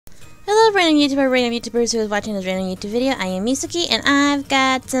Hello random YouTubers who is watching this random YouTube video. I am Mizuki and I've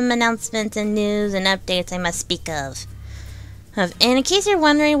got some announcements and news and updates I must speak of. And in case you're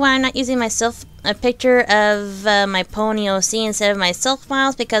wondering why I'm not using a picture of my pony OC instead of my silk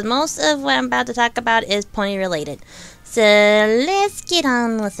models, because most of what I'm about to talk about is pony related. So let's get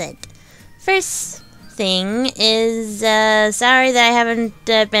on with it. First thing is, sorry that I haven't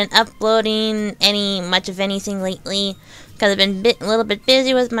been uploading much of anything lately, because I've been a little bit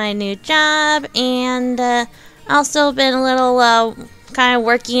busy with my new job, and also been a little kind of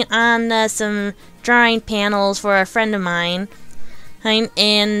working on some drawing panels for a friend of mine,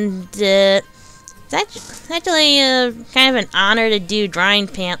 and it's actually kind of an honor to do drawing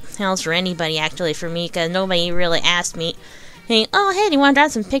panels for anybody, actually, for me, because nobody really asked me, hey, oh hey, do you want to draw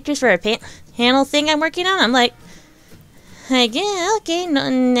some pictures for a panel thing I'm working on? I'm like, yeah, okay, no,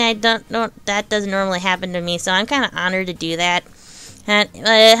 I don't know, that doesn't normally happen to me, so I'm kind of honored to do that. And,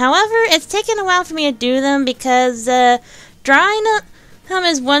 however, it's taken a while for me to do them, because drawing them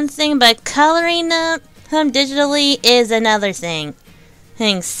is one thing, but coloring them digitally is another thing.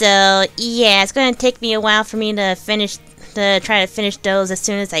 So, yeah, it's going to take me a while for me to try to finish those as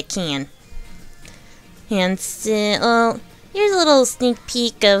soon as I can. And so, well, here's a little sneak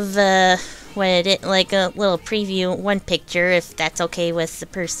peek of what it is, like a little preview, one picture, if that's okay with the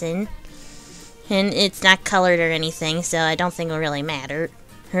person. And it's not colored or anything, so I don't think it'll really matter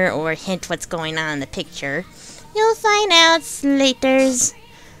or hint what's going on in the picture. You'll find out later.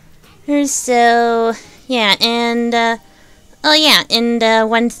 So, yeah, and oh yeah, and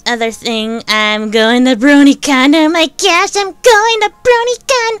one other thing, I'm going to BRONYCon. Oh my gosh, I'm going to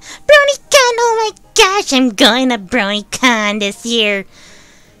BRONYCon! BRONYCon! Oh my gosh, I'm going to BRONYCon this year.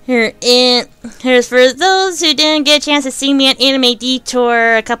 Here's for those who didn't get a chance to see me at Anime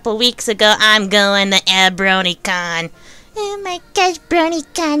Detour a couple weeks ago, I'm going to BRONYCon. Oh my gosh,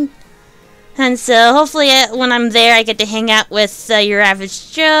 BRONYCon. And so, hopefully, when I'm there, I get to hang out with your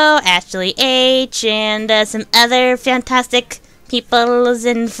average Joe, Ashley H, and some other fantastic people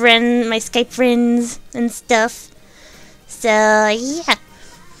and my Skype friends and stuff. So, yeah.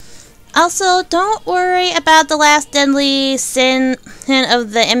 Also, don't worry about the last deadly sin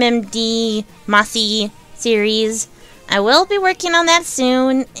of the MMD Mossy series. I will be working on that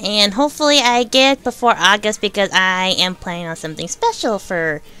soon, and hopefully I get it before August, because I am planning on something special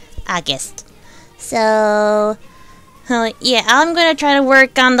for August. So, yeah, I'm going to try to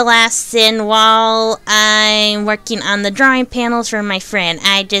work on the last sin while I'm working on the drawing panels for my friend.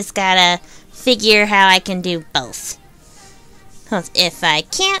 I just gotta figure how I can do both. If I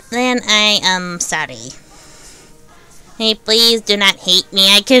can't, then I am sorry. Hey, please do not hate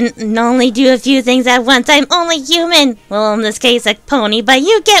me. I can only do a few things at once. I'm only human. Well, in this case, a pony, but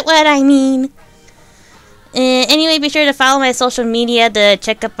you get what I mean. Anyway, be sure to follow my social media to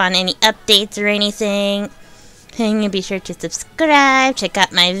check up on any updates or anything. And be sure to subscribe, check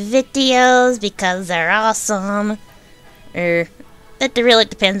out my videos, because they're awesome. That really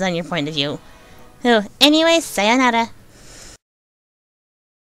depends on your point of view. So, anyway, sayonara.